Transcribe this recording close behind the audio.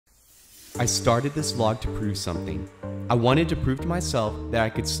I started this vlog to prove something. I wanted to prove to myself that I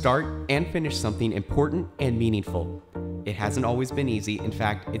could start and finish something important and meaningful. It hasn't always been easy. In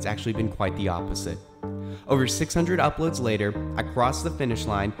fact, it's actually been quite the opposite. Over 600 uploads later, I crossed the finish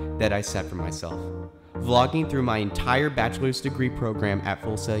line that I set for myself, vlogging through my entire bachelor's degree program at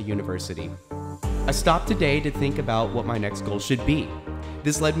Tulsa University. I stopped today to think about what my next goal should be.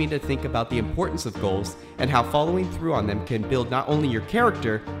 This led me to think about the importance of goals and how following through on them can build not only your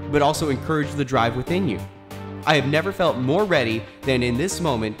character, but also encourage the drive within you. I have never felt more ready than in this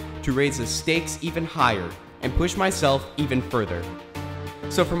moment to raise the stakes even higher and push myself even further.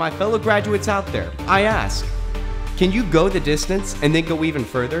 So for my fellow graduates out there, I ask, can you go the distance and then go even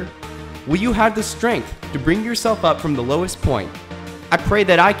further? Will you have the strength to bring yourself up from the lowest point? I pray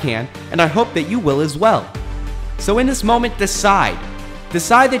that I can, and I hope that you will as well. So in this moment, decide.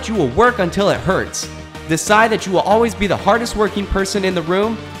 Decide that you will work until it hurts. Decide that you will always be the hardest working person in the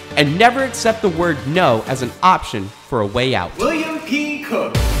room, and never accept the word no as an option for a way out. William P.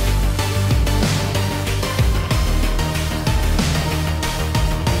 Cook.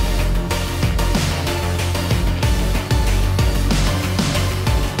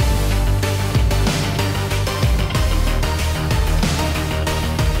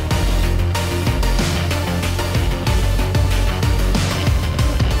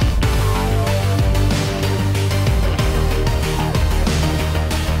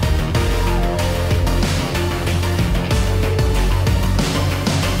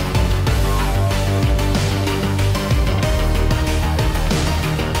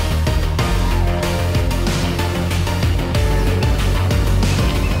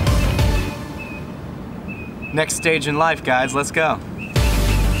 Next stage in life, guys, let's go.